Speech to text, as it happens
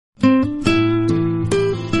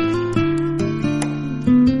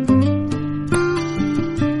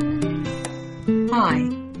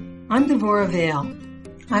I'm Devorah Vale.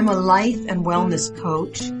 I'm a life and wellness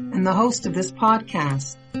coach and the host of this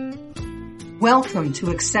podcast. Welcome to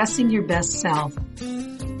Accessing Your Best Self,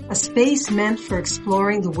 a space meant for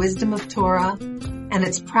exploring the wisdom of Torah and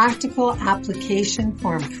its practical application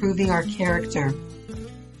for improving our character.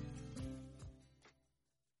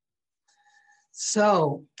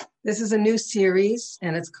 So, this is a new series,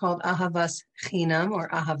 and it's called Ahavas Chinam, or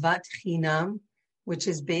Ahavat Chinam, which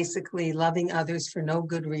is basically loving others for no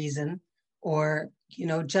good reason, or,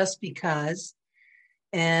 just because.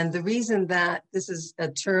 And the reason that this is a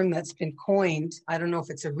term that's been coined, I don't know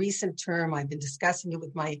if it's a recent term. I've been discussing it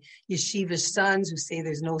with my yeshiva sons who say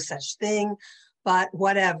there's no such thing, but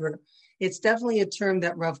whatever. It's definitely a term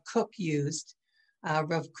that Rav Kook used.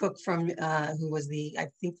 Rav Kook who was the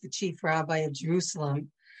chief rabbi of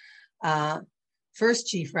Jerusalem, first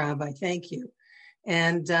chief rabbi, thank you.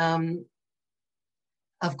 And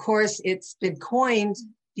of course, it's been coined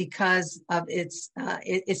because of it's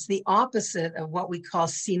the opposite of what we call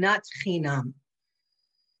sinat chinam.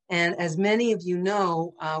 And as many of you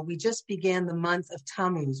know, we just began the month of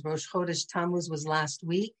Tammuz. Rosh Chodesh Tammuz was last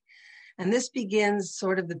week. And this begins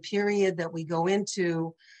sort of the period that we go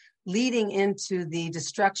into leading into the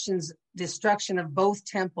destruction of both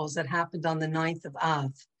temples that happened on the 9th of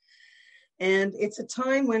Av. And it's a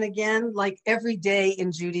time when, again, like every day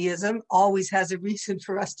in Judaism, always has a reason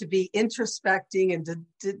for us to be introspecting and,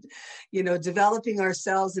 developing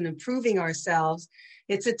ourselves and improving ourselves.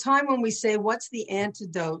 It's a time when we say, what's the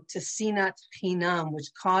antidote to Sinat Chinam,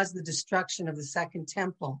 which caused the destruction of the Second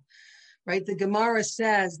Temple, right? The Gemara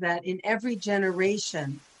says that in every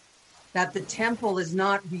generation that the temple is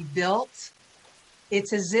not rebuilt,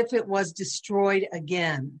 it's as if it was destroyed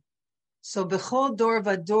again. So b'chol dor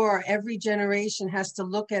vador, every generation has to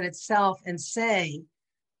look at itself and say,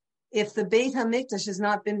 if the Beit HaMikdash has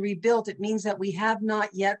not been rebuilt, it means that we have not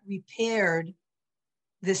yet repaired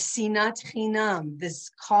this sinat chinam,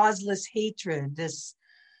 this causeless hatred, this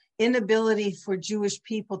inability for Jewish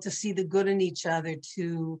people to see the good in each other,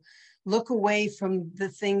 to look away from the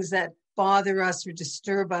things that bother us or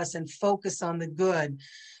disturb us and focus on the good.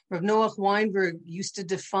 Rav Noach Weinberg used to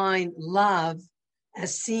define love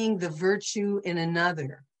as seeing the virtue in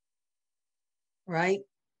another, right?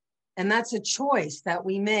 And that's a choice that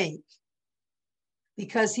we make,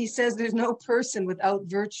 because he says there's no person without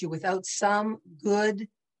virtue, without some good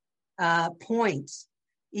points.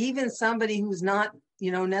 Even somebody who's not,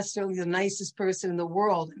 necessarily the nicest person in the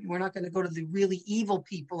world. We're not going to go to the really evil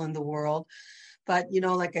people in the world, but,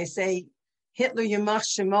 like I say, Hitler, Yamach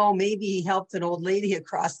Shemo, maybe he helped an old lady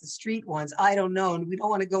across the street once. I don't know. And we don't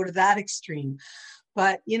want to go to that extreme.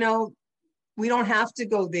 But, we don't have to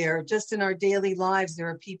go there. Just in our daily lives, there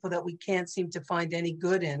are people that we can't seem to find any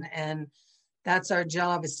good in. And that's our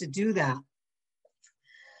job, is to do that.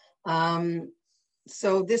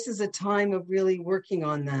 So this is a time of really working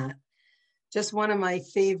on that. Just one of my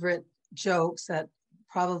favorite jokes that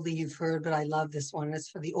probably you've heard, but I love this one. It's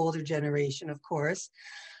for the older generation, of course,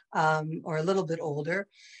 or a little bit older.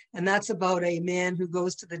 And that's about a man who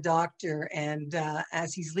goes to the doctor. And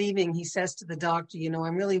as he's leaving, he says to the doctor,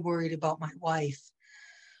 I'm really worried about my wife.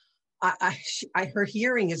 Her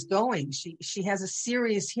hearing is going. She has a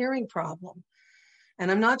serious hearing problem.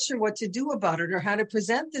 And I'm not sure what to do about it or how to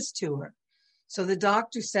present this to her. So the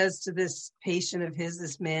doctor says to this patient of his,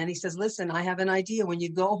 this man, he says, listen, I have an idea. When you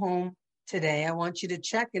go home today, I want you to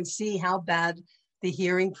check and see how bad the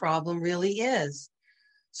hearing problem really is.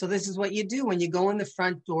 So this is what you do. When you go in the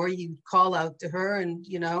front door, you call out to her and,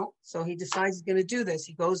 so he decides he's going to do this.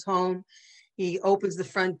 He goes home, he opens the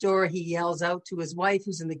front door, he yells out to his wife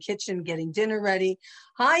who's in the kitchen getting dinner ready.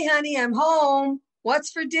 Hi, honey, I'm home.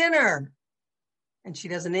 What's for dinner? And she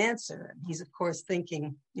doesn't answer. He's, of course,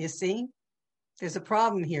 thinking, you see, there's a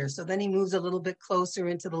problem here. So then he moves a little bit closer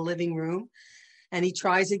into the living room and he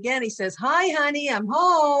tries again. He says, hi, honey, I'm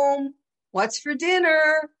home. What's for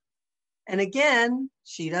dinner? And again,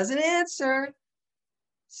 she doesn't answer.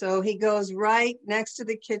 So he goes right next to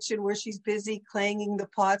the kitchen where she's busy clanging the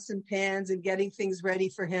pots and pans and getting things ready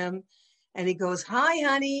for him. And he goes, hi,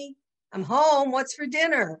 honey, I'm home. What's for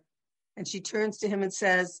dinner? And she turns to him and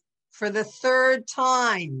says, for the third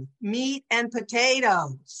time, meat and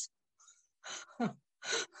potatoes.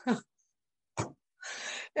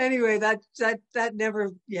 Anyway, that never,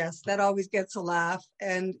 yes, that always gets a laugh.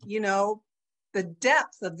 And, the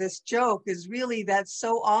depth of this joke is really that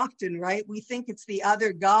so often, right? We think it's the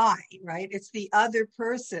other guy, right? It's the other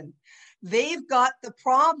person. They've got the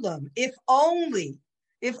problem. If only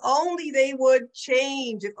they would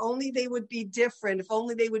change, if only they would be different, if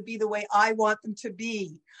only they would be the way I want them to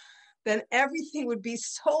be. then everything would be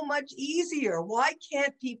so much easier. Why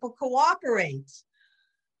can't people cooperate,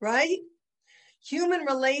 right? Human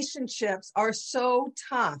relationships are so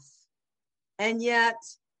tough, and yet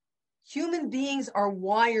human beings are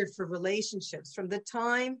wired for relationships. From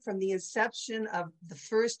the inception of the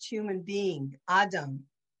first human being, Adam,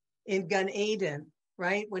 in Gan Eden,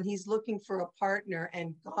 right? When he's looking for a partner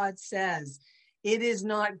and God says, it is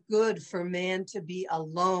not good for man to be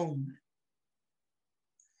alone.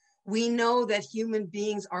 We know that human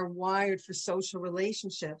beings are wired for social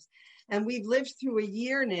relationships. And we've lived through a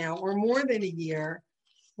year now, or more than a year,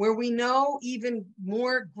 where we know even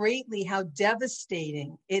more greatly how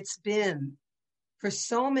devastating it's been for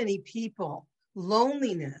so many people.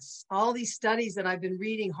 Loneliness, all these studies that I've been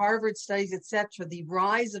reading, Harvard studies, etc., the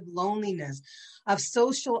rise of loneliness, of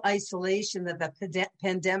social isolation that the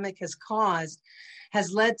pandemic has caused,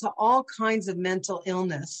 has led to all kinds of mental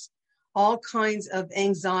illness, all kinds of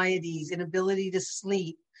anxieties, inability to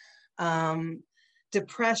sleep,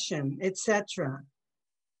 depression, etc.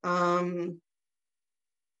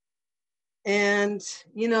 And,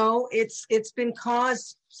 you know, it's been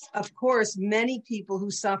caused, of course, many people who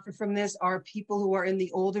suffer from this are people who are in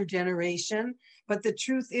the older generation. But the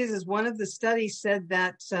truth is one of the studies said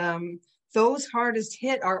that those hardest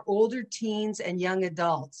hit are older teens and young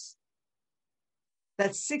adults.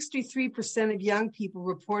 That 63% of young people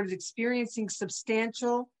reported experiencing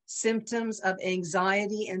substantial symptoms of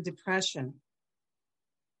anxiety and depression,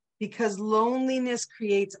 because loneliness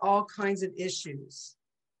creates all kinds of issues.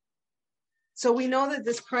 So we know that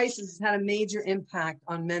this crisis has had a major impact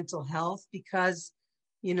on mental health because,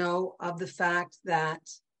 you know, of the fact that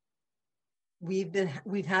we've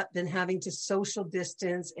been having to social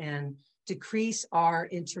distance and decrease our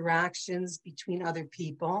interactions between other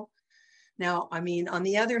people. Now, I mean, on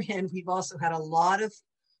the other hand, we've also had a lot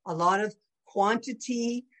of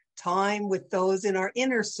quantity time with those in our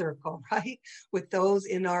inner circle, right? With those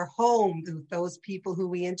in our home, with those people who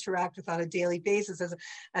we interact with on a daily basis.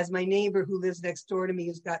 As my neighbor who lives next door to me,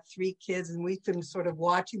 who's got 3 kids, and we've been sort of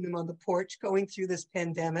watching them on the porch going through this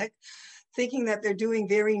pandemic, thinking that they're doing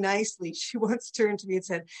very nicely. She once turned to me and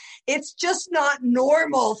said, "It's just not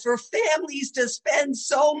normal for families to spend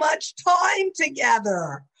so much time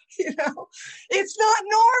together." You know, it's not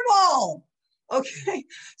normal. Okay,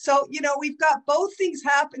 so, you know, we've got both things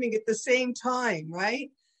happening at the same time, right?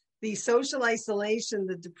 The social isolation,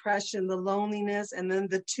 the depression, the loneliness, and then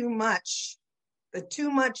the too much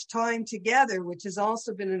time together, which has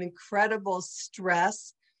also been an incredible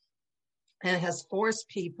stress and has forced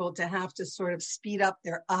people to have to sort of speed up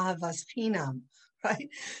their ahavas chinam, right?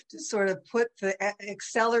 To sort of put the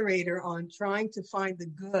accelerator on trying to find the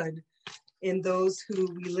good in those who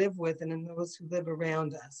we live with and in those who live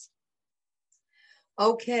around us.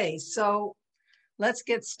 Okay, so let's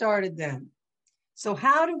get started then. So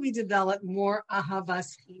how do we develop more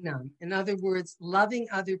ahavas chinam? In other words, loving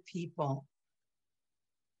other people.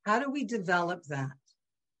 How do we develop that?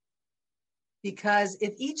 Because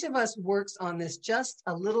if each of us works on this just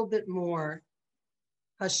a little bit more,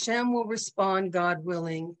 Hashem will respond, God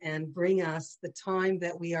willing, and bring us the time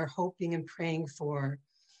that we are hoping and praying for.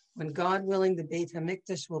 When God willing, the Beit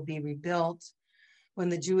HaMikdash will be rebuilt, when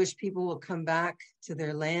the Jewish people will come back to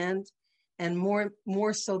their land, and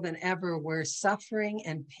more so than ever, where suffering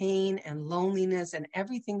and pain and loneliness and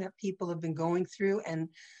everything that people have been going through and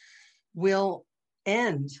will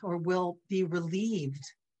end or will be relieved.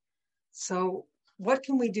 So what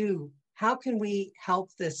can we do? How can we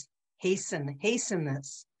help this hasten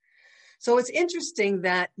this? So it's interesting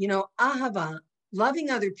that, you know, ahava, loving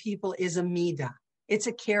other people, is a midah. It's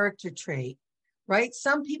a character trait, right?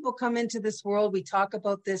 Some people come into this world, we talk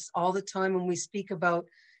about this all the time when we speak about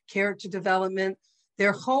character development.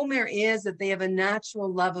 Their chomer is that they have a natural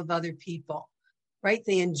love of other people, right?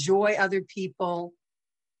 They enjoy other people,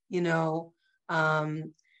 you know,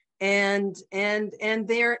 and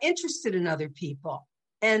they're interested in other people.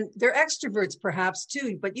 And they're extroverts perhaps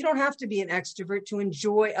too, but you don't have to be an extrovert to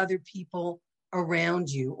enjoy other people around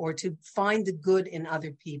you or to find the good in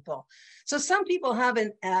other people. So some people have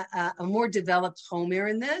a more developed chomer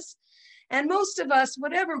in this. And most of us,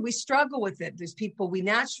 whatever, we struggle with it. There's people we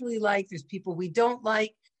naturally like, there's people we don't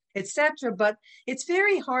like, etc. But it's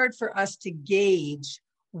very hard for us to gauge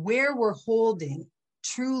where we're holding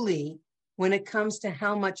truly when it comes to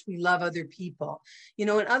how much we love other people. You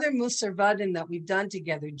know, in other Musar Vadim that we've done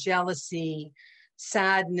together, jealousy,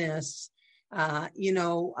 sadness,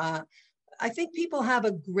 I think people have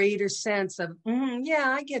a greater sense of,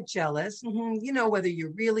 yeah, I get jealous. Whether you're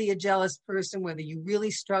really a jealous person, whether you really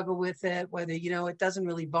struggle with it, whether, it doesn't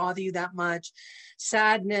really bother you that much.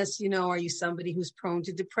 Sadness, are you somebody who's prone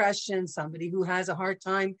to depression, somebody who has a hard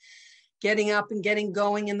time getting up and getting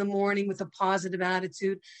going in the morning with a positive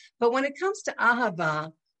attitude? But when it comes to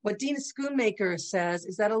Ahava, what Dina Schoonmaker says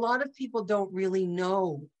is that a lot of people don't really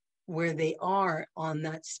know where they are on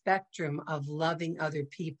that spectrum of loving other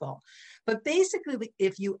people. But basically,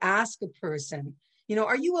 if you ask a person,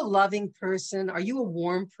 are you a loving person? Are you a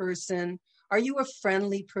warm person? Are you a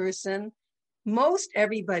friendly person? Most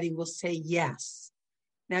everybody will say yes.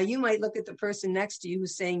 Now, you might look at the person next to you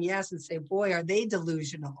who's saying yes and say, boy, are they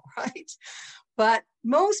delusional, right? But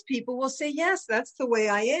most people will say, yes, that's the way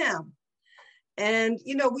I am. And,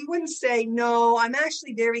 we wouldn't say, no, I'm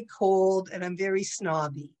actually very cold and I'm very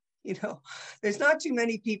snobby. There's not too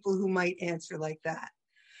many people who might answer like that.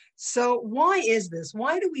 So why is this?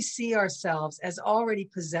 Why do we see ourselves as already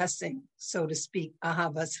possessing, so to speak,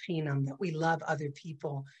 ahavas chinam, that we love other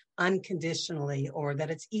people unconditionally, or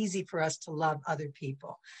that it's easy for us to love other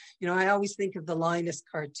people? I always think of the Linus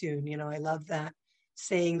cartoon. I love that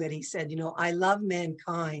saying that he said, I love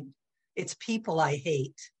mankind. It's people I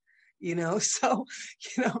hate. So,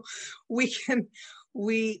 we can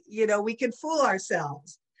fool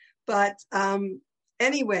ourselves. But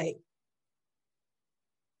anyway,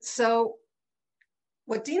 so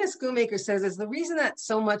what Dina Schoonmaker says is the reason that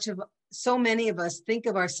so many of us think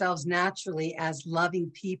of ourselves naturally as loving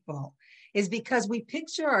people is because we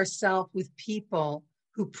picture ourselves with people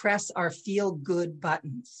who press our feel-good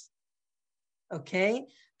buttons, okay?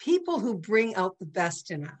 People who bring out the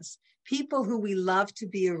best in us, people who we love to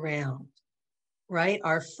be around, right?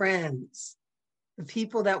 Our friends, the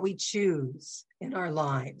people that we choose in our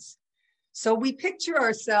lives. So we picture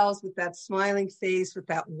ourselves with that smiling face, with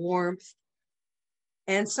that warmth.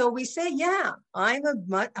 And so we say, yeah, I'm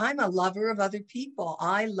a lover of other people.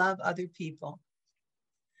 I love other people.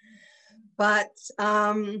 But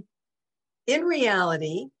in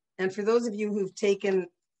reality, and for those of you who've taken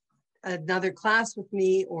another class with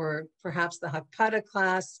me, or perhaps the Hakpada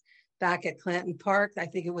class back at Clanton Park, I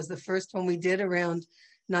think it was the first one we did around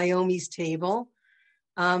Naomi's table,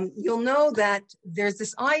 you'll know that there's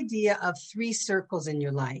this idea of 3 circles in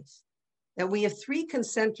your life, that we have 3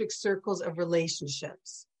 concentric circles of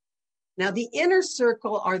relationships. Now, the inner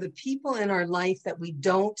circle are the people in our life that we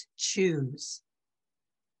don't choose.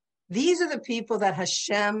 These are the people that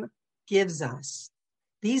Hashem gives us.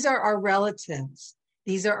 These are our relatives.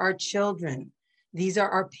 These are our children. These are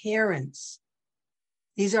our parents.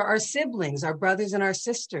 These are our siblings, our brothers and our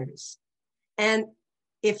sisters. And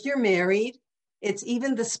if you're married, it's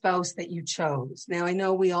even the spouse that you chose. Now, I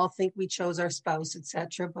know we all think we chose our spouse,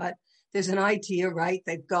 etc., but there's an idea, right,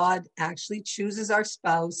 that God actually chooses our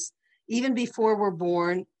spouse even before we're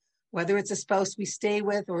born, whether it's a spouse we stay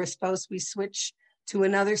with or a spouse we switch to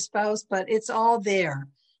another spouse, but it's all there.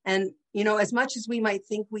 And, as much as we might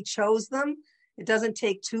think we chose them, it doesn't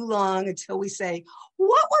take too long until we say,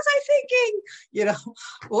 what was I thinking?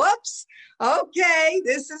 Whoops. Okay,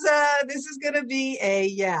 this is going to be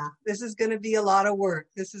this is going to be a lot of work.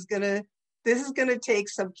 This is going to take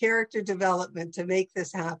some character development to make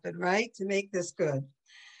this happen, right? To make this good.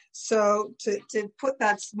 So to put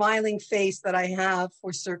that smiling face that I have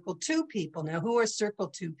for Circle 2 people. Now, who are Circle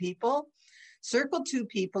 2 people? Circle 2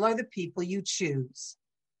 people are the people you choose.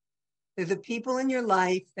 They're the people in your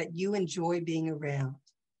life that you enjoy being around,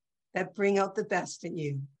 that bring out the best in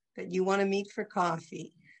you, that you want to meet for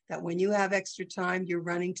coffee, that when you have extra time, you're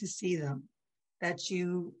running to see them, that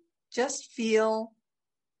you just feel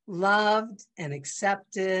loved and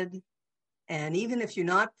accepted. And even if you're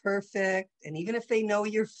not perfect, and even if they know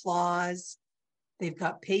your flaws, they've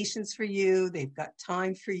got patience for you, they've got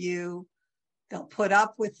time for you, they'll put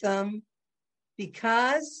up with them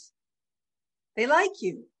because they like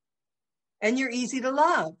you and you're easy to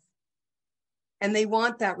love. And they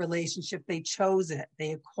want that relationship. They chose it.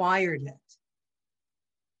 They acquired it,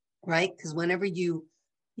 right? Because whenever you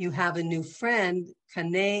have a new friend,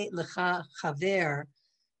 kaneh lecha chaver,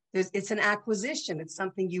 it's an acquisition. It's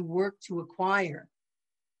something you work to acquire.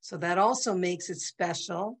 So that also makes it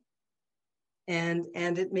special, and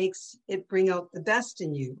it makes it bring out the best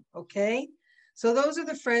in you, okay? So those are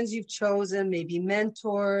the friends you've chosen, maybe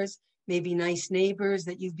mentors, maybe nice neighbors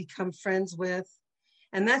that you've become friends with.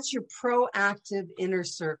 And that's your proactive inner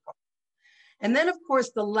circle. And then, of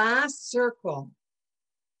course, the last circle,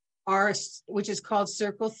 which is called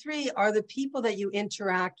Circle 3, are the people that you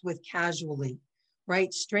interact with casually,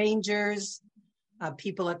 right? Strangers,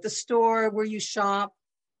 people at the store where you shop,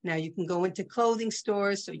 Now you can go into clothing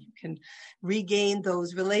stores so you can regain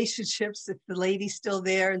those relationships if the lady's still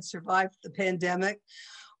there and survived the pandemic,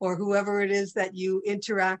 or whoever it is that you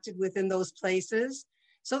interacted with in those places.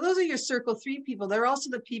 So those are your circle 3 people. They're also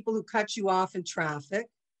the people who cut you off in traffic,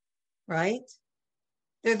 right?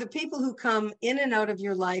 They're the people who come in and out of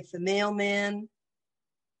your life, the mailman,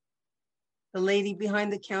 the lady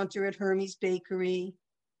behind the counter at Hermes Bakery,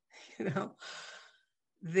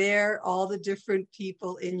 they're all the different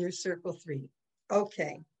people in your circle 3.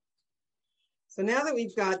 Okay. So now that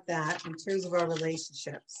we've got that in terms of our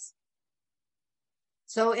relationships.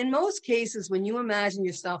 So in most cases, when you imagine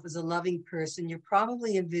yourself as a loving person, you're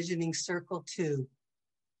probably envisioning circle 2.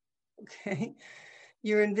 Okay.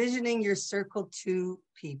 You're envisioning your circle 2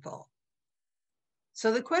 people.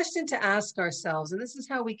 So the question to ask ourselves, and this is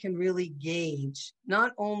how we can really gauge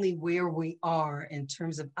not only where we are in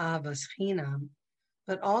terms of Avas Chinam,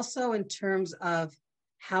 but also in terms of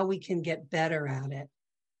how we can get better at it.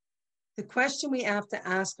 The question we have to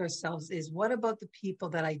ask ourselves is, what about the people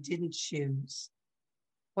that I didn't choose?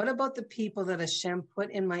 What about the people that Hashem put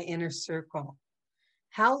in my inner circle?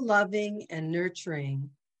 How loving and nurturing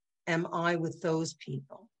am I with those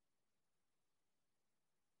people?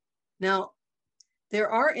 Now, there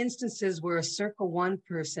are instances where a circle 1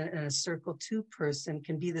 person and a circle 2 person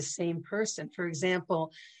can be the same person. For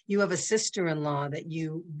example, you have a sister-in-law that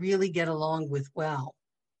you really get along with well.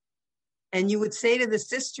 And you would say to the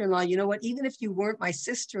sister-in-law, you know what, even if you weren't my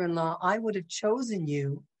sister-in-law, I would have chosen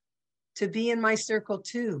you to be in my circle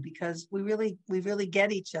 2 because we really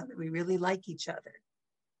get each other. We really like each other.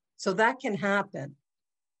 So that can happen.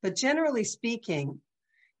 But generally speaking,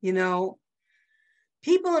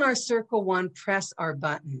 people in our circle 1 press our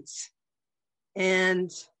buttons, and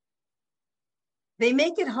they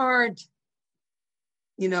make it hard,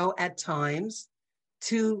 at times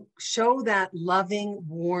to show that loving,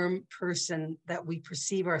 warm person that we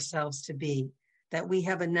perceive ourselves to be, that we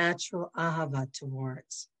have a natural ahava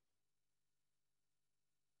towards.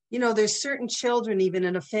 There's certain children, even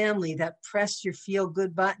in a family, that press your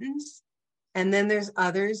feel-good buttons, and then there's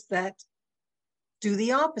others that do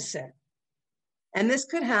the opposite. And this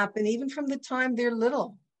could happen even from the time they're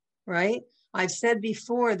little, right? I've said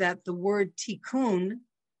before that the word tikkun,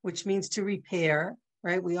 which means to repair,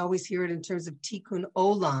 right? We always hear it in terms of tikkun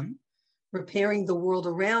olam, repairing the world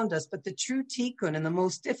around us. But the true tikkun and the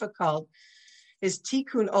most difficult is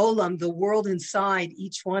tikkun olam, the world inside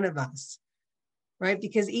each one of us, right?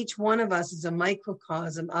 Because each one of us is a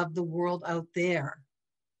microcosm of the world out there.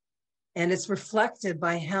 And it's reflected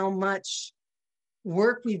by how much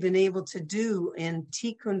work we've been able to do in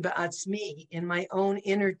tikkun ba'atzmi, in my own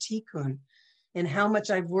inner tikkun, and how much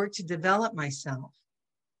I've worked to develop myself.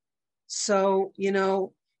 So,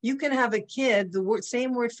 you can have a kid, the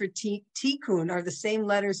same word for tikkun are the same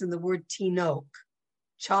letters in the word tinok,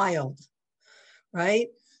 child, right?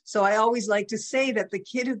 So I always like to say that the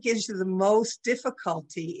kid who gives you the most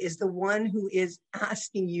difficulty is the one who is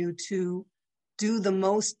asking you to do the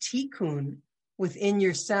most tikkun within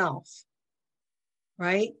yourself,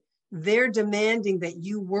 right? They're demanding that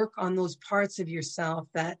you work on those parts of yourself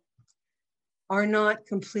that are not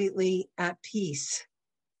completely at peace,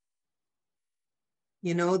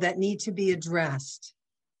 that need to be addressed.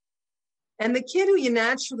 And the kid who you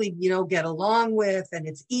naturally, get along with, and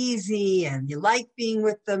it's easy and you like being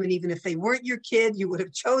with them, and even if they weren't your kid, you would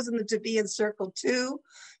have chosen them to be in circle 2.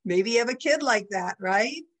 Maybe you have a kid like that,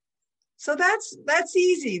 right? So that's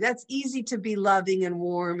easy. That's easy to be loving and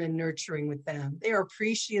warm and nurturing with them. They're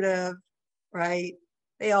appreciative, right?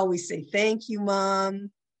 They always say, thank you, Mom.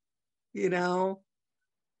 They don't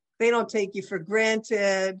take you for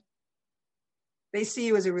granted. They see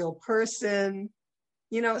you as a real person.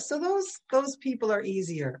 So those people are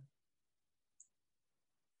easier.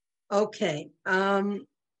 Okay.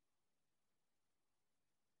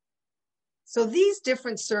 So these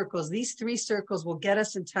different circles, these 3 circles will get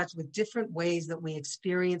us in touch with different ways that we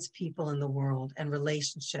experience people in the world and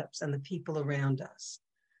relationships and the people around us.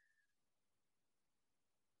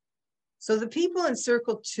 So the people in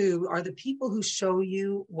circle 2 are the people who show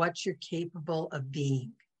you what you're capable of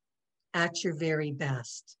being at your very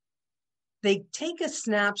best. They take a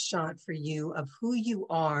snapshot for you of who you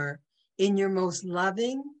are in your most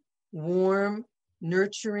loving, warm,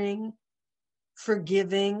 nurturing,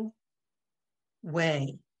 forgiving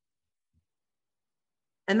way.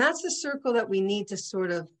 And that's the circle that we need to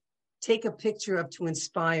sort of take a picture of to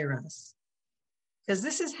inspire us. Because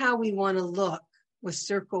this is how we want to look with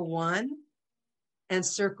circle 1 and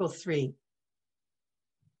circle 3.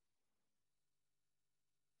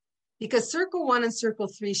 Because circle 1 and circle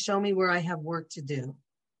 3 show me where I have work to do.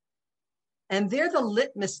 And they're the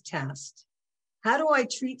litmus test. How do I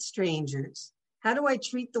treat strangers? How do I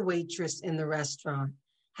treat the waitress in the restaurant?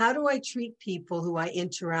 How do I treat people who I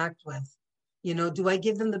interact with? Do I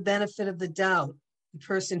give them the benefit of the doubt, the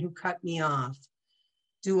person who cut me off?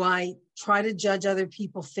 Do I try to judge other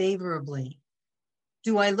people favorably?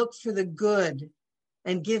 Do I look for the good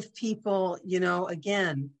and give people,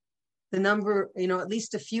 again, the number, at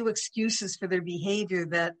least a few excuses for their behavior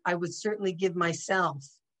that I would certainly give myself?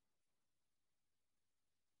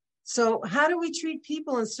 So how do we treat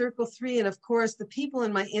people in circle 3? And of course, the people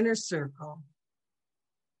in my inner circle,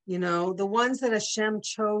 the ones that Hashem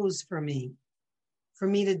chose for me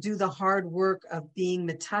to do the hard work of being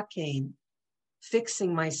mitakein,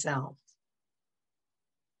 fixing myself.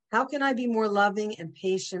 How can I be more loving and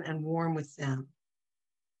patient and warm with them?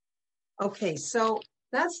 Okay, so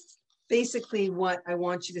that's basically what I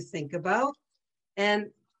want you to think about. And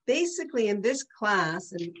basically in this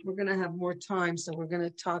class, and we're going to have more time, so we're going to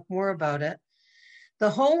talk more about it. The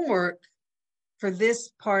homework for this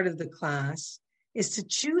part of the class is to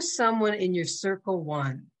choose someone in your circle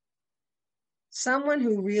 1, someone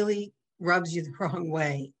who really rubs you the wrong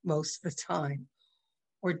way most of the time,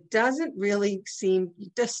 or doesn't really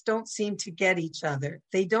just don't seem to get each other.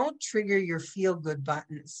 They don't trigger your feel-good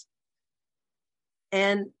buttons.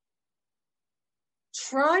 And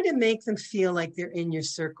try to make them feel like they're in your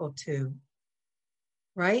circle too,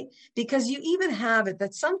 right? Because you even have it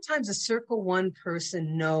that sometimes a circle 1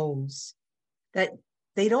 person knows that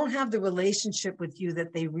they don't have the relationship with you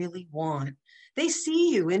that they really want. They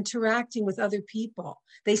see you interacting with other people.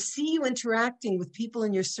 They see you interacting with people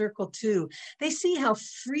in your circle too. They see how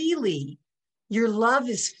freely your love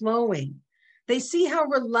is flowing. They see how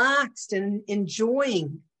relaxed and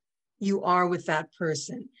enjoying you are with that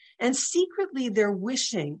person. And secretly, they're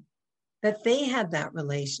wishing that they had that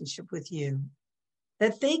relationship with you,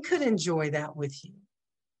 that they could enjoy that with you.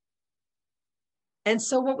 And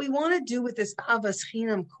so what we want to do with this Ahavas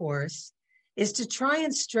Chinam course is to try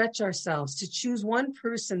and stretch ourselves, to choose one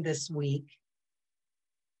person this week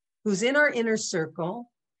who's in our inner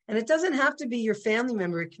circle. And it doesn't have to be your family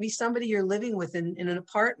member. It can be somebody you're living with in an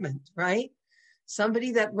apartment, right?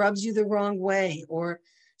 Somebody that rubs you the wrong way, or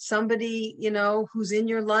somebody, who's in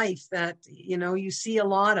your life that, you see a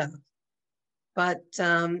lot of, but,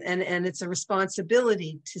 and it's a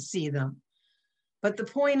responsibility to see them. But the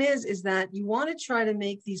point is that you want to try to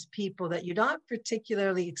make these people that you're not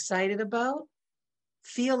particularly excited about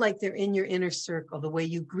feel like they're in your inner circle, the way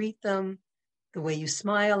you greet them, the way you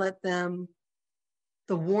smile at them,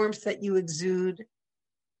 the warmth that you exude.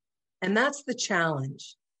 And that's the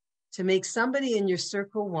challenge, to make somebody in your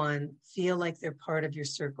circle 1 feel like they're part of your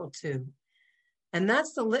circle 2. And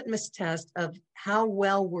that's the litmus test of how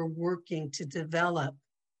well we're working to develop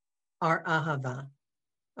our ahava.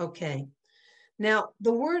 Okay. Now,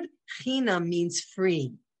 the word chinam means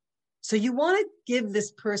free. So you want to give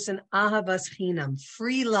this person ahavas chinam,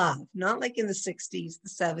 free love, not like in the 60s, the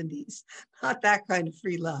 70s, not that kind of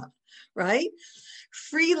free love, right?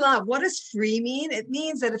 Free love. What does free mean? It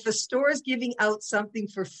means that if a store is giving out something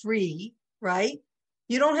for free, right,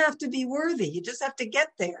 you don't have to be worthy. You just have to get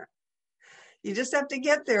there. You just have to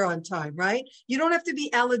get there on time, right? You don't have to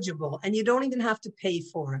be eligible, and you don't even have to pay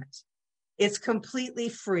for it. It's completely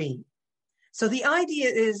free. So the idea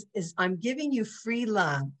is I'm giving you free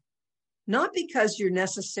love, not because you're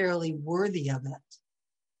necessarily worthy of it,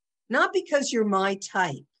 not because you're my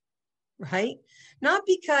type, right? Not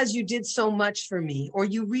because you did so much for me or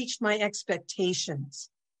you reached my expectations,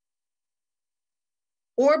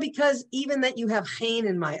 or because even that you have chen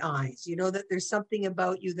in my eyes, that there's something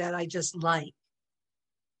about you that I just like,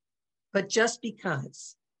 but just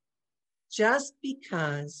because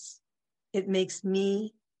it makes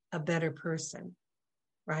me a better person,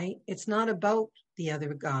 right? It's not about the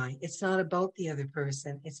other guy. It's not about the other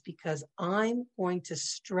person. It's because I'm going to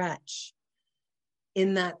stretch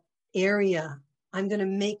in that area. I'm going to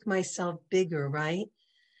make myself bigger, right?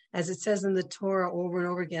 As it says in the Torah over and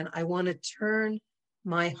over again, I want to turn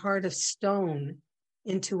my heart of stone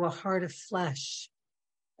into a heart of flesh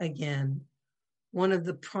again. One of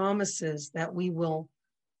the promises that we will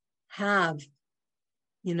have,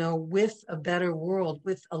 with a better world,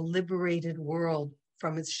 with a liberated world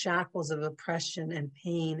from its shackles of oppression and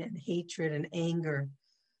pain and hatred and anger.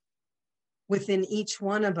 Within each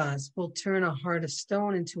one of us, we'll turn a heart of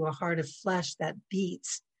stone into a heart of flesh that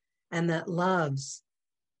beats and that loves.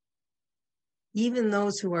 Even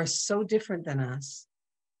those who are so different than us,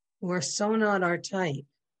 who are so not our type.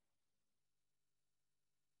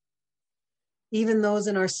 Even those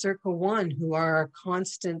in our circle 1 who are our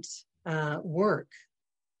constant work.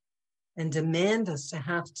 and demand us to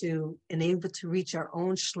have to, and able to reach our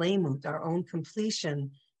own shleimut, our own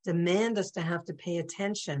completion, demand us to have to pay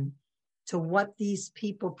attention to what these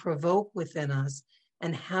people provoke within us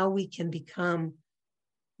and how we can become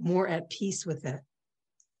more at peace with it.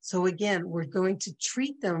 So again, we're going to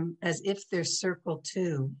treat them as if they're circle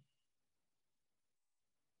 2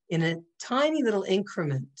 in a tiny little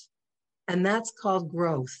increment. And that's called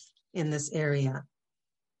growth in this area.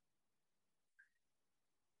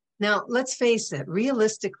 Now, let's face it,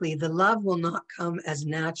 realistically, the love will not come as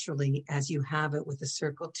naturally as you have it with a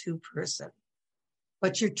circle 2 person.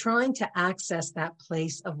 But you're trying to access that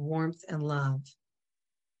place of warmth and love.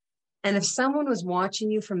 And if someone was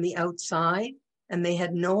watching you from the outside and they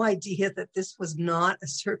had no idea that this was not a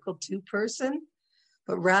circle 2 person,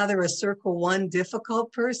 but rather a circle 1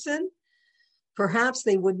 difficult person, perhaps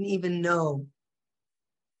they wouldn't even know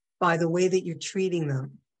by the way that you're treating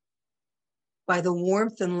them, by the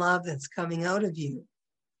warmth and love that's coming out of you,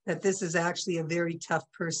 that this is actually a very tough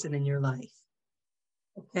person in your life.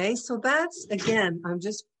 Okay, so that's, again, I'm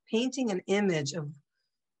just painting an image of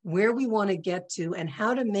where we want to get to and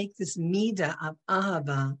how to make this midah of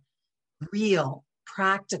ahava real,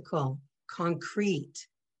 practical, concrete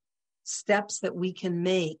steps that we can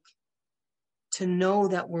make to know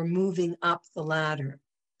that we're moving up the ladder.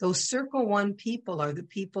 Those circle 1 people are the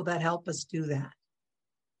people that help us do that.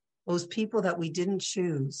 Those people that we didn't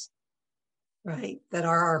choose, right? That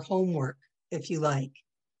are our homework, if you like.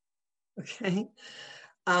 Okay.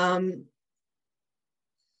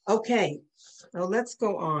 Okay, so let's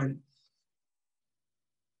go on.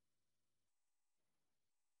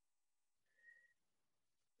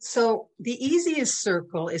 So the easiest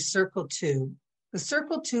circle is circle 2. The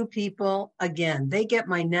circle 2 people, again, they get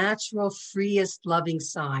my natural, freest, loving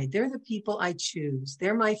side. They're the people I choose.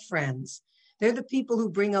 They're my friends. They're the people who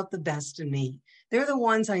bring out the best in me. They're the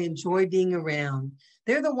ones I enjoy being around.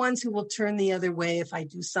 They're the ones who will turn the other way if I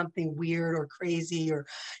do something weird or crazy or,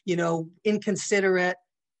 inconsiderate.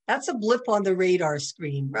 That's a blip on the radar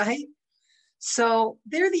screen, right? So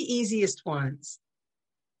they're the easiest ones.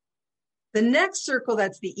 The next circle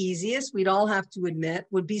that's the easiest, we'd all have to admit,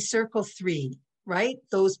 would be circle 3, right?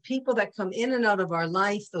 Those people that come in and out of our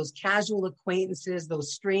life, those casual acquaintances,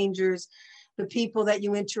 those strangers, the people that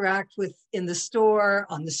you interact with in the store,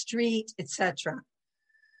 on the street, etc.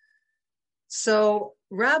 So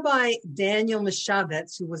Rabbi Daniel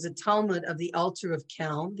Mishavitz, who was a Talmud of the Alter of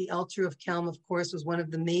Kelm, the Alter of Kelm, of course, was one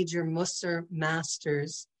of the major Musar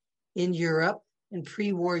masters in Europe, in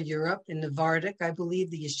pre-war Europe, in Navardik. I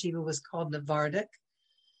believe the yeshiva was called Navardik.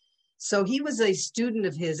 So he was a student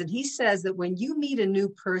of his, and he says that when you meet a new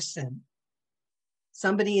person,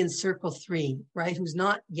 somebody in circle 3, right, who's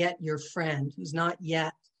not yet your friend, who's not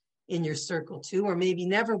yet in your circle 2, or maybe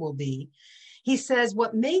never will be, he says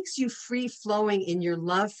what makes you free-flowing in your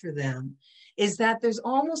love for them is that there's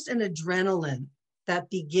almost an adrenaline that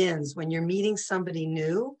begins when you're meeting somebody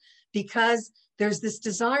new, because there's this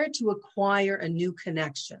desire to acquire a new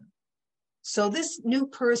connection. So this new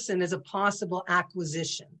person is a possible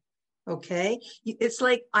acquisition. Okay, it's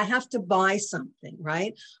like I have to buy something,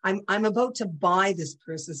 right? I'm about to buy this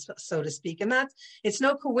person, so to speak, and it's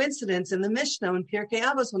no coincidence in the Mishnah in Pirkei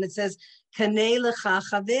Avos when it says "Kanei lecha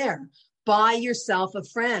chaver," buy yourself a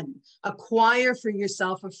friend, acquire for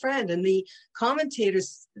yourself a friend. And the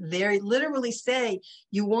commentators there literally say,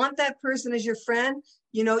 you want that person as your friend,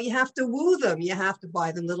 you have to woo them, you have to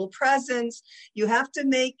buy them little presents, you have to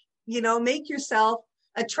make yourself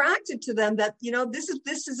attracted to them, that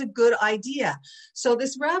this is a good idea. So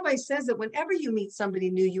this rabbi says that whenever you meet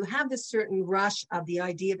somebody new, you have this certain rush of the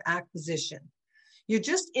idea of acquisition. You're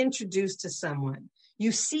just introduced to someone,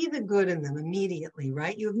 you see the good in them immediately,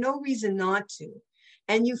 right? You have no reason not to,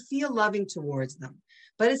 and you feel loving towards them.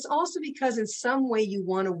 But it's also because in some way you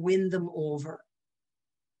want to win them over,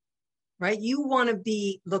 right? You want to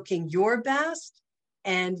be looking your best,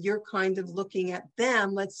 and you're kind of looking at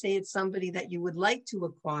them. Let's say it's somebody that you would like to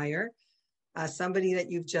acquire, somebody that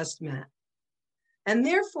you've just met. And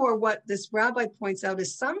therefore, what this rabbi points out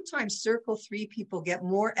is sometimes circle 3 people get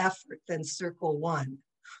more effort than circle 1.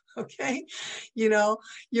 Okay.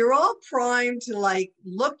 You're all primed to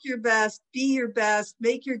look your best, be your best,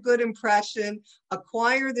 make your good impression,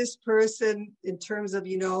 acquire this person in terms of,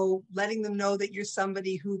 letting them know that you're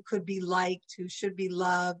somebody who could be liked, who should be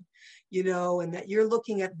loved, and that you're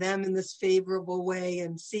looking at them in this favorable way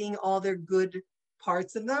and seeing all their good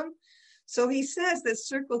parts of them. So he says that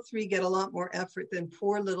circle 3 get a lot more effort than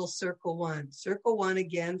poor little circle 1. Circle 1,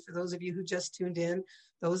 again, for those of you who just tuned in,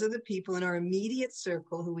 those are the people in our immediate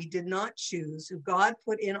circle who we did not choose, who God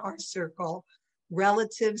put in our circle,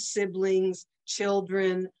 relatives, siblings,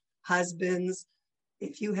 children, husbands,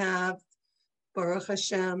 if you have, Baruch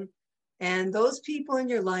Hashem, and those people in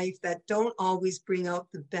your life that don't always bring out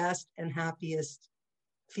the best and happiest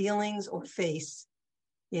feelings or face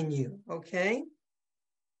in you, okay?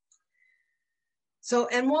 So,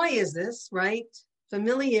 and why is this, right?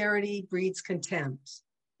 Familiarity breeds contempt.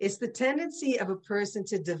 It's the tendency of a person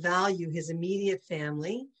to devalue his immediate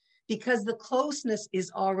family because the closeness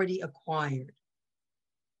is already acquired.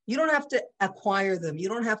 You don't have to acquire them. You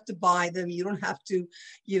don't have to buy them. You don't have to,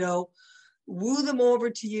 woo them over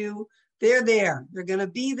to you. They're there. They're going to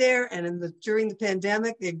be there. And during the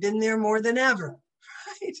pandemic, they've been there more than ever,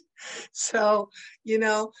 right? So,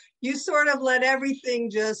 you sort of let everything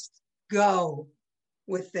just go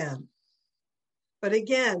with them. But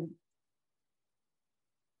again,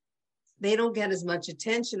 they don't get as much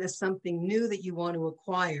attention as something new that you want to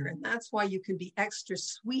acquire. And that's why you can be extra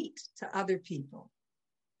sweet to other people.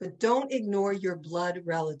 But don't ignore your blood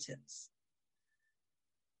relatives.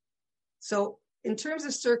 So in terms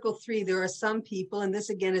of circle 3, there are some people, and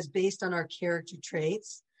this again is based on our character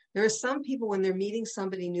traits. There are some people when they're meeting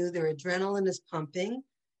somebody new, their adrenaline is pumping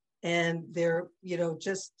and they're,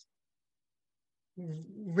 just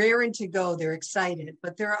raring to go. They're excited.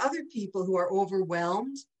 But there are other people who are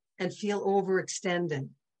overwhelmed and feel overextended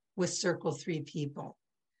with circle 3 people.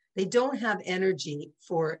 They don't have energy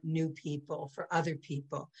for new people, for other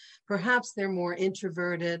people. Perhaps they're more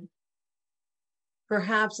introverted.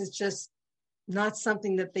 Perhaps it's just not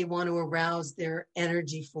something that they want to arouse their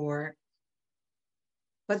energy for.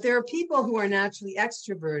 But there are people who are naturally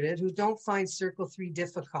extroverted who don't find circle 3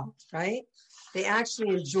 difficult, right? They actually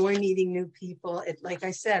enjoy meeting new people. Like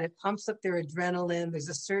I said, it pumps up their adrenaline. There's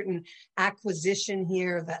a certain acquisition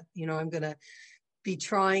here that, I'm going to be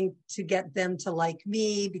trying to get them to like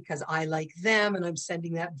me because I like them and I'm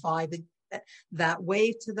sending that vibe, that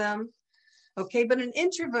wave to them. Okay, but an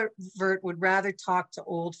introvert would rather talk to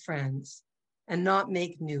old friends and not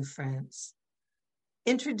make new friends.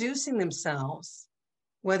 Introducing themselves,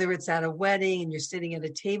 whether it's at a wedding and you're sitting at a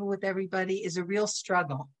table with everybody, is a real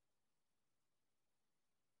struggle.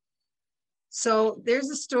 So there's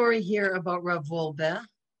a story here about Rav Wolbe,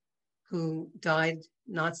 who died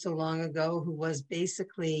not so long ago, who was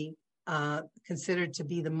basically considered to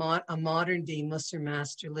be a modern day Musar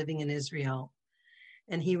master living in Israel.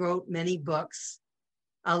 And he wrote many books.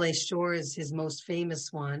 Alei Shor is his most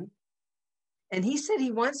famous one. And he said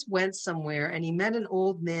he once went somewhere and he met an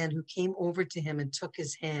old man who came over to him and took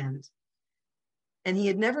his hand. And he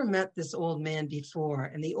had never met this old man before.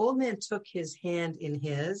 And the old man took his hand in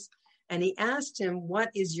his and he asked him,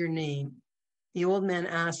 "What is your name?" The old man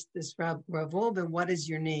asked this Rav Wolbe, "What is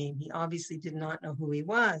your name?" He obviously did not know who he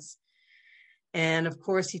was. And of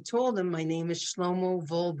course, he told him, "My name is Shlomo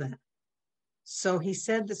Wolbe." So he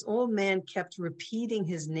said this old man kept repeating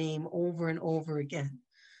his name over and over again.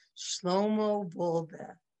 Shlomo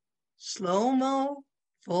Wolbe, Shlomo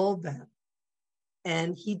Wolbe.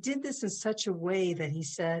 And he did this in such a way that he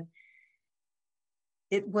said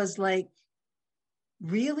it was like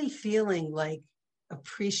really feeling like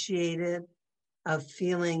appreciated, of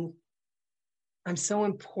feeling I'm so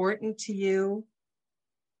important to you.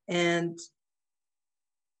 And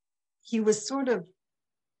he was sort of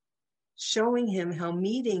showing him how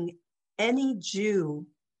meeting any Jew,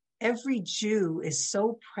 every Jew is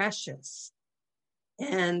so precious.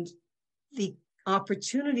 And the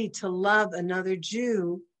opportunity to love another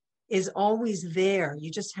Jew is always there. You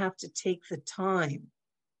just have to take the time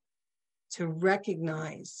to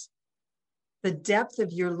recognize the depth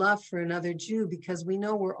of your love for another Jew, because we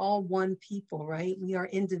know we're all one people, right? We are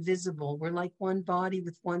indivisible. We're like one body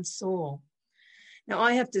with one soul. Now,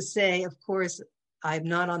 I have to say, of course, I'm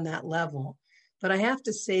not on that level, but I have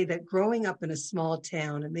to say that growing up in a small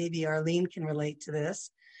town, and maybe Arlene can relate to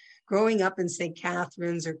this, growing up in St.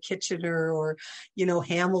 Catharines or Kitchener or,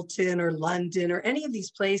 Hamilton or London or any of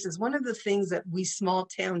these places, one of the things that we small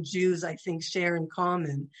town Jews, I think, share in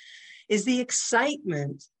common is the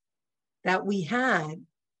excitement that we had,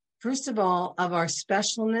 first of all, of our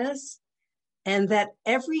specialness, and that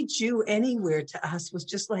every Jew anywhere to us was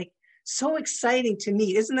just like so exciting to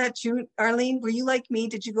meet. Isn't that true, Arlene? Were you like me?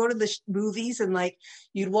 Did you go to the movies and like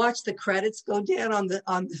you'd watch the credits go down on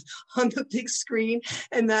the big screen,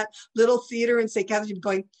 and that little theater in St. Catharines, you'd be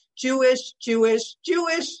going, Jewish, Jewish,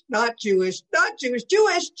 Jewish, not Jewish, not Jewish,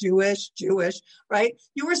 Jewish, Jewish, Jewish, right?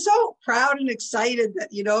 You were so proud and excited that,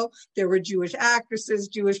 there were Jewish actresses,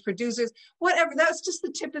 Jewish producers, whatever. That's just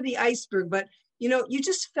the tip of the iceberg. But, you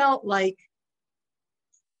just felt like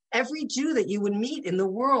every Jew that you would meet in the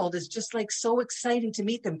world is just like so exciting to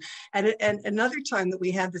meet them. And another time that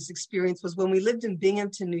we had this experience was when we lived in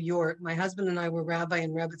Binghamton, New York. My husband and I were rabbi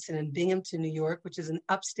and rebbitzin in Binghamton, New York, which is in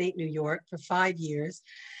upstate New York, for 5 years.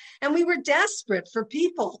 And we were desperate for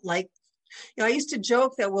people. Like, I used to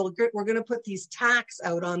joke that we're going to put these tacks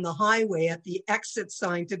out on the highway at the exit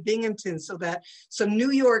sign to Binghamton so that some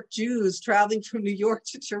New York Jews traveling from New York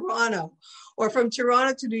to Toronto or from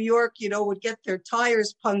Toronto to New York, would get their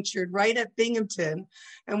tires punctured right at Binghamton.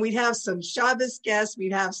 And we'd have some Shabbos guests.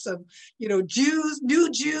 We'd have some, new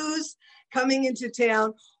Jews coming into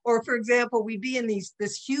town. Or, for example, we'd be in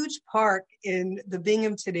this huge park in the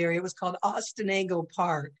Binghamton area. It was called Ostenago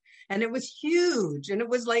Park. And it was huge. And it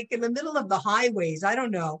was like in the middle of the highways. I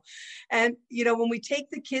don't know. And, when we take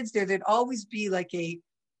the kids there, there'd always be like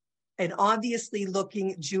an obviously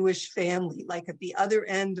looking Jewish family, like at the other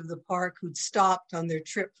end of the park, who'd stopped on their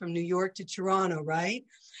trip from New York to Toronto, right?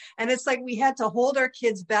 And it's like we had to hold our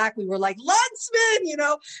kids back. We were like,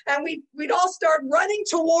 Lutzman, and we'd all start running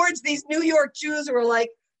towards these New York Jews who were like,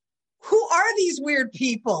 who are these weird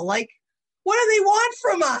people? Like, what do they want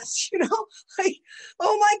from us? Like,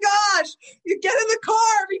 oh my gosh, you get in the car,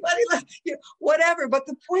 everybody, whatever. But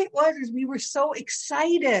the point is we were so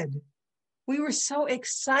excited. We were so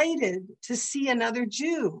excited to see another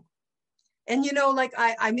Jew. And, like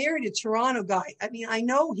I married a Toronto guy. I mean, I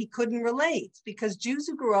know he couldn't relate because Jews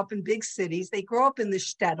who grew up in big cities, they grow up in the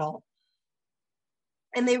shtetl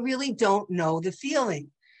and they really don't know the feeling.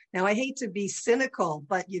 Now, I hate to be cynical,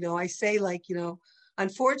 but, I say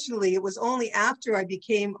unfortunately, it was only after I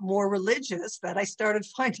became more religious that I started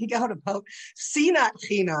finding out about Sinat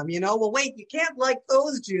Chinam, Well, wait, you can't like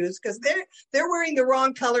those Jews because they're wearing the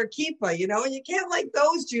wrong color kippah, and you can't like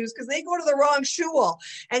those Jews because they go to the wrong shul.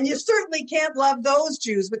 And you certainly can't love those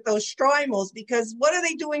Jews with those shtreimels because what are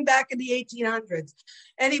they doing back in the 1800s?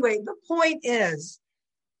 Anyway, the point is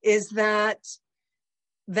that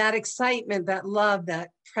excitement, that love, that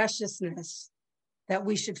preciousness that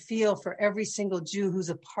we should feel for every single Jew who's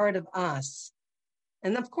a part of us.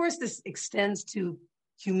 And of course, this extends to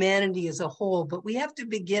humanity as a whole, but we have to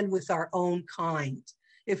begin with our own kind.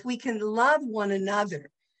 If we can love one another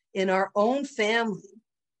in our own family,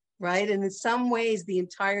 right? And in some ways, the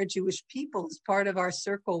entire Jewish people is part of our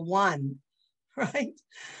circle one, right?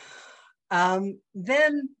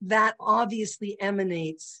 Then that obviously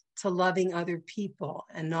emanates to loving other people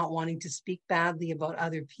and not wanting to speak badly about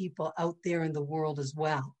other people out there in the world as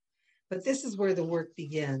well. But this is where the work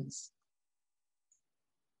begins.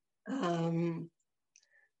 Dina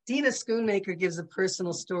Schoonmaker gives a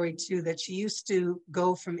personal story too, that she used to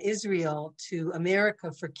go from Israel to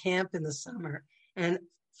America for camp in the summer. And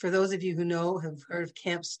for those of you who have heard of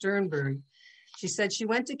Camp Sternberg, she said she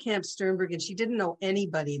went to Camp Sternberg and she didn't know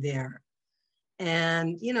anybody there.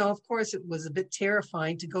 And, of course, it was a bit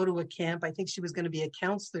terrifying to go to a camp. I think she was going to be a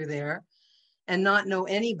counselor there and not know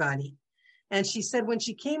anybody. And she said when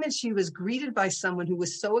she came in, she was greeted by someone who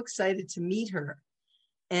was so excited to meet her.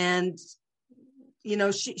 And,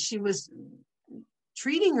 she was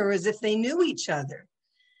treating her as if they knew each other.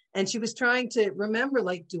 And she was trying to remember,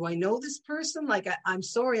 like, do I know this person? Like, I'm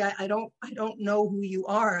sorry, I don't know who you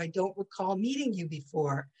are. I don't recall meeting you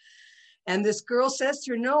before. And this girl says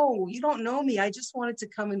to her, no, you don't know me. I just wanted to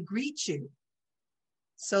come and greet you.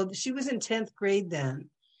 So she was in 10th grade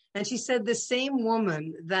then. And she said the same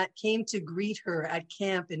woman that came to greet her at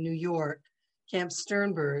camp in New York, Camp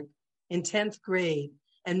Sternberg, in 10th grade,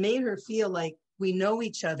 and made her feel like we know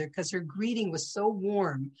each other because her greeting was so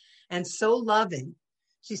warm and so loving.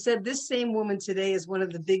 She said this same woman today is one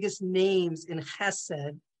of the biggest names in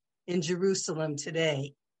Chesed in Jerusalem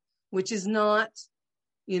today, which is not,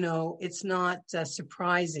 it's not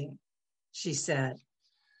surprising, she said.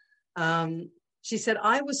 She said,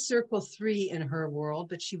 I was circle 3 in her world,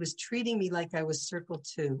 but she was treating me like I was circle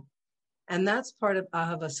 2. And that's part of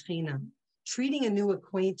Ahavas Chinam, treating a new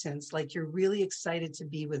acquaintance like you're really excited to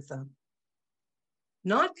be with them.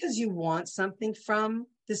 Not because you want something from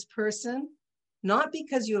this person, not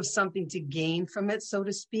because you have something to gain from it, so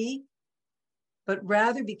to speak, but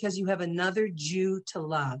rather because you have another Jew to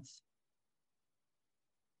love.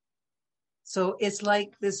 So it's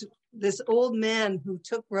like this old man who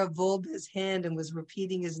took Rav Wolbe's hand and was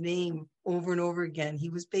repeating his name over and over again. He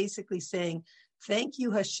was basically saying, thank you,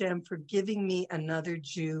 Hashem, for giving me another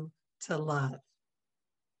Jew to love.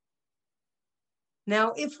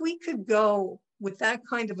 Now, if we could go with that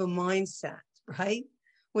kind of a mindset, right,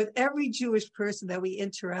 with every Jewish person that we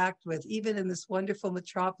interact with, even in this wonderful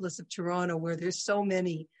metropolis of Toronto, where there's so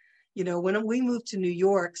many, when we moved to New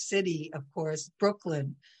York City, of course,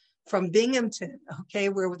 Brooklyn, from Binghamton, okay,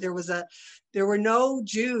 where there were no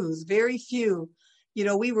Jews, very few.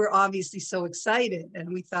 We were obviously so excited,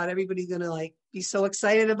 and we thought everybody's going to be so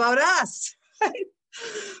excited about us. Right?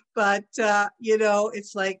 But,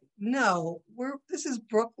 it's like, no, this is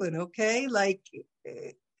Brooklyn, okay?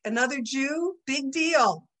 Another Jew, big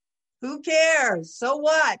deal. Who cares? So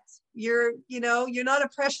what? You're not a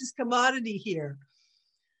precious commodity here.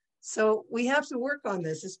 So we have to work on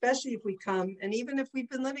this, especially if we come, and even if we've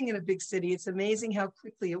been living in a big city, it's amazing how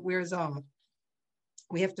quickly it wears off.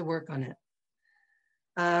 We have to work on it.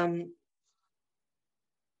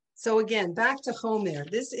 So again, back to Homer.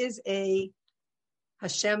 This is a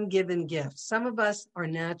Hashem-given gift. Some of us are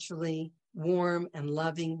naturally warm and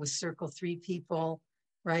loving with Circle 3 people,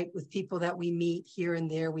 right? With people that we meet here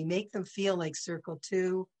and there. We make them feel like Circle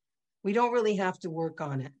 2. We don't really have to work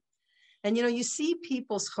on it. And, you see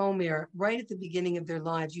people's Homer right at the beginning of their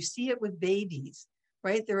lives. You see it with babies,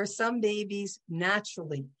 right? There are some babies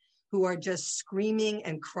naturally who are just screaming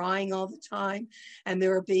and crying all the time. And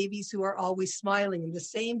there are babies who are always smiling. And the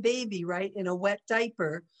same baby, right, in a wet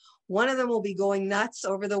diaper, one of them will be going nuts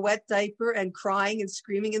over the wet diaper and crying and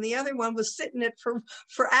screaming. And the other one was sitting it for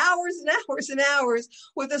hours and hours and hours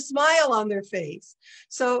with a smile on their face.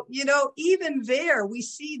 So, even there, we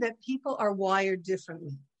see that people are wired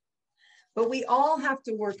differently. But we all have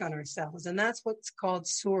to work on ourselves. And that's what's called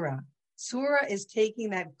Surah. Surah is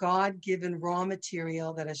taking that God-given raw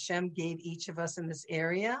material that Hashem gave each of us in this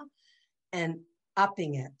area and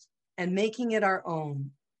upping it and making it our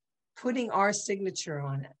own, putting our signature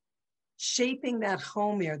on it, shaping that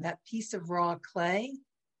Homer, that piece of raw clay,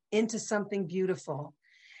 into something beautiful.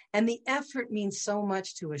 And the effort means so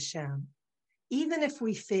much to Hashem. Even if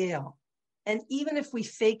we fail, and even if we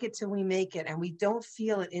fake it till we make it and we don't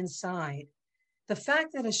feel it inside, the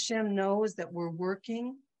fact that Hashem knows that we're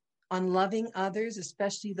working on loving others,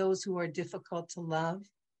 especially those who are difficult to love,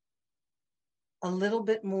 a little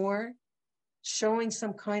bit more, showing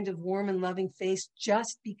some kind of warm and loving face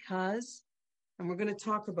just because, and we're going to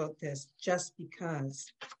talk about this, just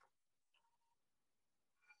because.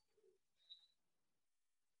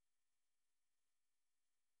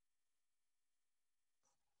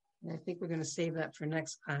 And I think we're going to save that for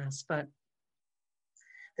next class, but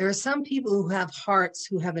there are some people who have hearts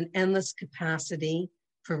who have an endless capacity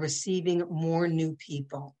for receiving more new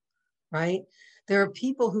people, right? There are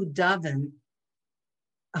people who daven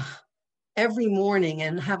every morning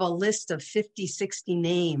and have a list of 50, 60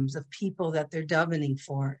 names of people that they're davening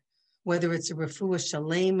for, whether it's a refuah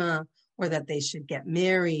shalema, or that they should get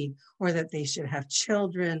married, or that they should have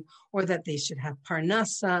children, or that they should have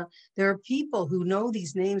parnasa. There are people who know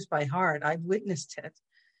these names by heart. I've witnessed it.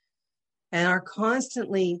 And are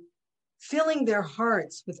constantly filling their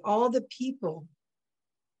hearts with all the people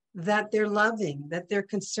that they're loving, that they're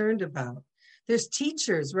concerned about. There's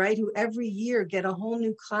teachers, right, who every year get a whole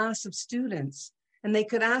new class of students. And they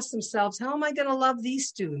could ask themselves, how am I going to love these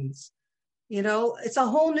students? It's a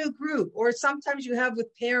whole new group. Or sometimes you have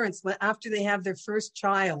with parents after they have their first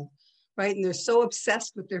child, right? And they're so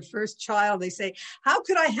obsessed with their first child. They say, how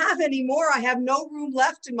could I have any more? I have no room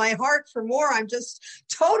left in my heart for more. I'm just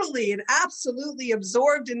totally and absolutely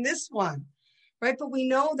absorbed in this one, right? But we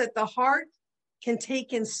know that the heart can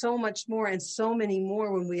take in so much more and so many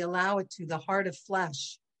more when we allow it to, the heart of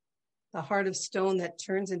flesh, the heart of stone that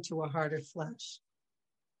turns into a heart of flesh.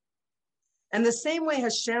 And the same way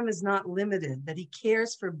Hashem is not limited, that he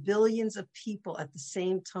cares for billions of people at the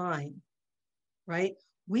same time, right?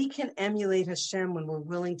 We can emulate Hashem when we're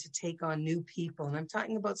willing to take on new people. And I'm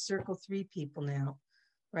talking about Circle 3 people now,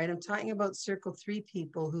 right? I'm talking about Circle 3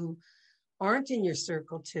 people who aren't in your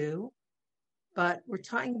Circle 2, but we're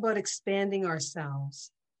talking about expanding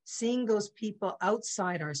ourselves, seeing those people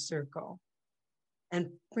outside our circle and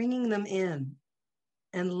bringing them in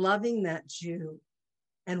and loving that Jew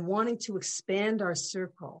and wanting to expand our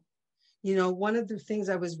circle. One of the things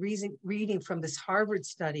I was reading from this Harvard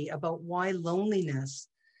study about why loneliness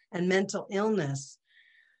and mental illness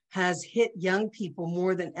has hit young people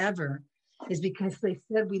more than ever is because they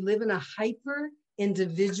said we live in a hyper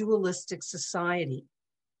individualistic society,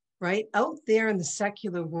 right? Out there in the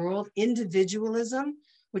secular world, individualism,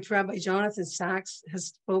 which Rabbi Jonathan Sachs has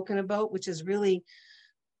spoken about, which has really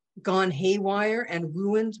gone haywire and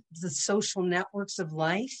ruined the social networks of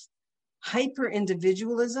life, hyper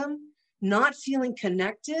individualism, not feeling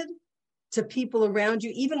connected to people around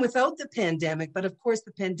you, even without the pandemic. But of course,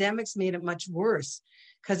 the pandemic's made it much worse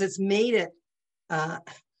because it's made it,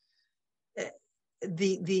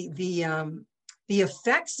 the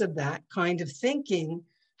effects of that kind of thinking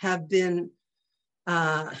have been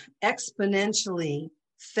exponentially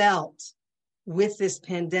felt with this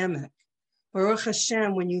pandemic. Baruch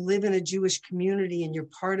Hashem, when you live in a Jewish community and you're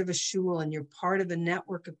part of a shul and you're part of a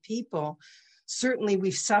network of people, certainly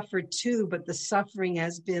we've suffered too, but the suffering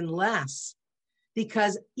has been less,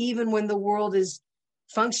 because even when the world is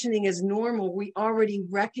functioning as normal, we already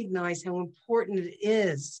recognize how important it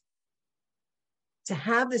is to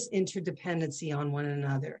have this interdependency on one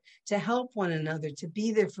another, to help one another, to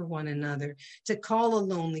be there for one another, to call a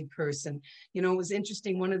lonely person. You know, it was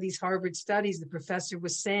interesting, one of these Harvard studies, the professor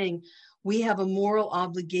was saying, we have a moral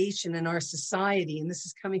obligation in our society, and this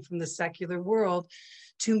is coming from the secular world,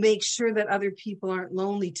 to make sure that other people aren't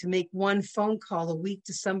lonely, to make one phone call a week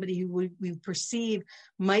to somebody who we perceive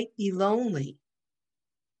might be lonely.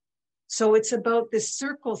 So it's about this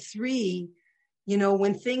circle three, you know,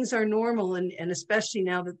 when things are normal, and especially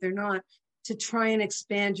now that they're not, to try and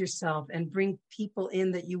expand yourself and bring people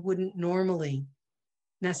in that you wouldn't normally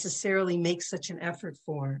necessarily make such an effort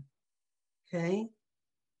for, okay?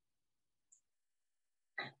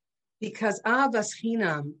 Because ahavas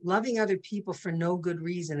chinam, loving other people for no good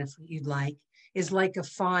reason, if you'd like, is like a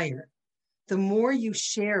fire. The more you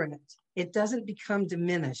share it, it doesn't become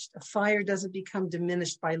diminished. A fire doesn't become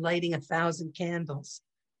diminished by lighting 1,000 candles,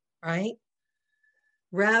 right?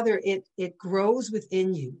 Rather, it grows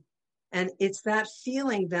within you. And it's that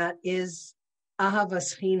feeling that is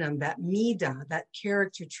ahavas chinam, that midah, that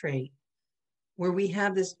character trait, where we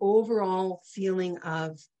have this overall feeling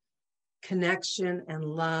of connection and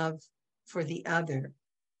love for the other,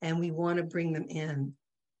 and we want to bring them in.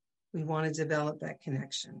 We want to develop that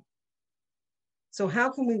connection. So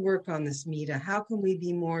how can we work on this midah? How can we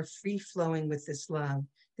be more free-flowing with this love,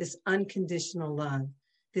 this unconditional love,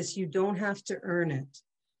 this you don't have to earn it.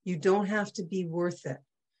 You don't have to be worth it.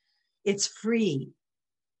 It's free.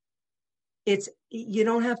 You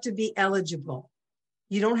don't have to be eligible.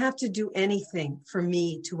 You don't have to do anything for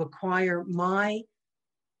me to acquire my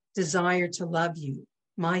desire to love you,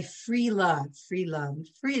 my free love,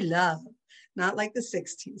 not like the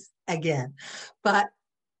 60s again, but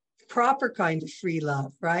proper kind of free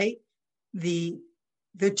love, right? The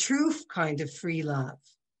truth kind of free love.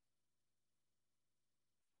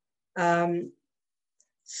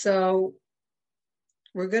 So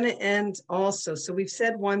we're going to end also. So we've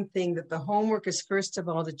said one thing, that the homework is, first of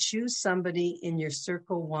all, to choose somebody in your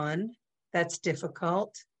circle one that's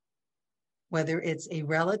difficult, whether it's a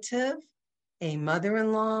relative, a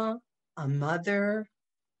mother-in-law, a mother,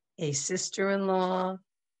 a sister-in-law,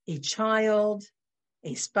 a child,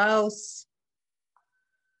 a spouse,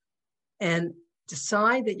 and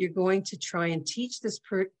decide that you're going to try and treat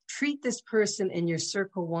this person in your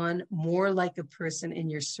circle one more like a person in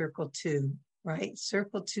your circle two, right?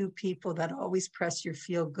 Circle two people that always press your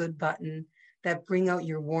feel good button, that bring out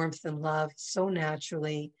your warmth and love so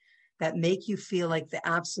naturally, that make you feel like the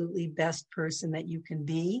absolutely best person that you can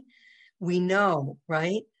be. We know,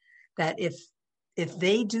 right, that if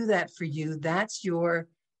they do that for you, that's your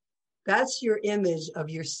image of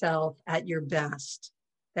yourself at your best,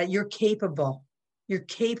 that you're capable. You're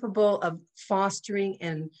capable of fostering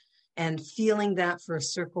and feeling that for a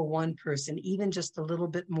circle one person, even just a little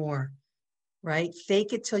bit more, right?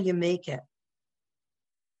 Fake it till you make it.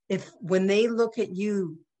 When they look at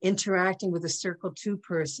you interacting with a circle two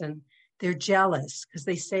person, they're jealous because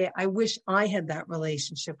they say, I wish I had that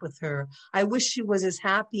relationship with her. I wish she was as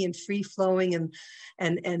happy and free-flowing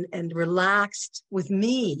and relaxed with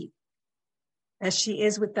me as she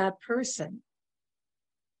is with that person,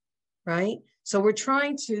 right? So we're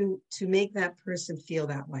trying to make that person feel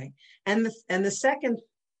that way. And the second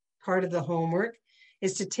part of the homework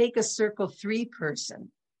is to take a circle three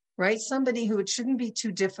person, right? Somebody who, it shouldn't be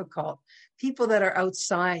too difficult. People that are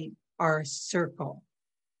outside our circle,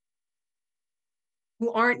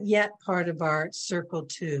 who aren't yet part of our circle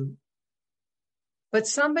two, but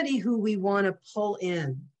somebody who we want to pull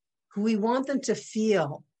in, who we want them to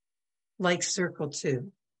feel like circle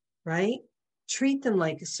two, right? Treat them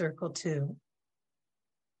like a circle two.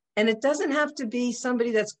 And it doesn't have to be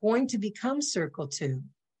somebody that's going to become circle two.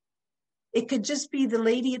 It could just be the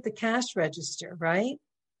lady at the cash register, right?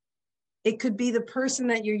 It could be the person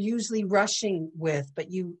that you're usually rushing with,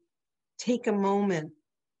 but you take a moment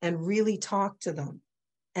and really talk to them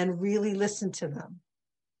and really listen to them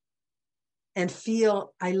and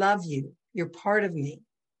feel, I love you. You're part of me.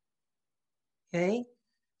 Okay?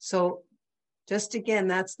 So just again,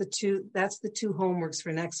 that's the two homeworks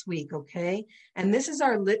for next week, okay? And this is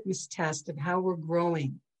our litmus test of how we're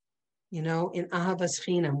growing, in ahavas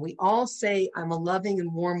chinam. We all say, I'm a loving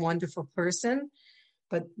and warm, wonderful person,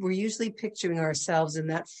 but we're usually picturing ourselves in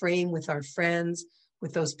that frame with our friends,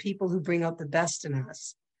 with those people who bring out the best in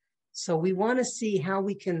us. So we want to see how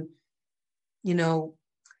we can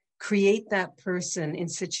create that person in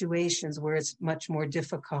situations where it's much more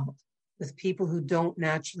difficult with people who don't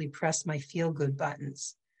naturally press my feel-good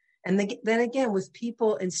buttons. And then again, with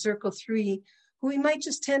people in circle 3 who we might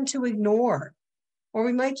just tend to ignore, or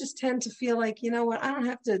we might just tend to feel like, what, I don't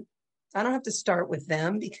have to start with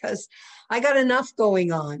them because I got enough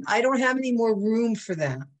going on. I don't have any more room for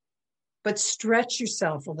them. But stretch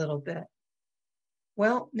yourself a little bit.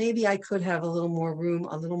 Well, maybe I could have a little more room,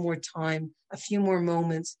 a little more time, a few more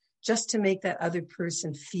moments, just to make that other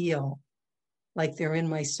person feel like they're in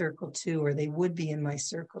my circle too, or they would be in my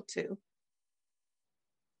circle too.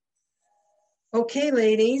 Okay,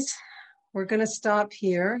 ladies, we're going to stop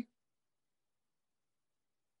here.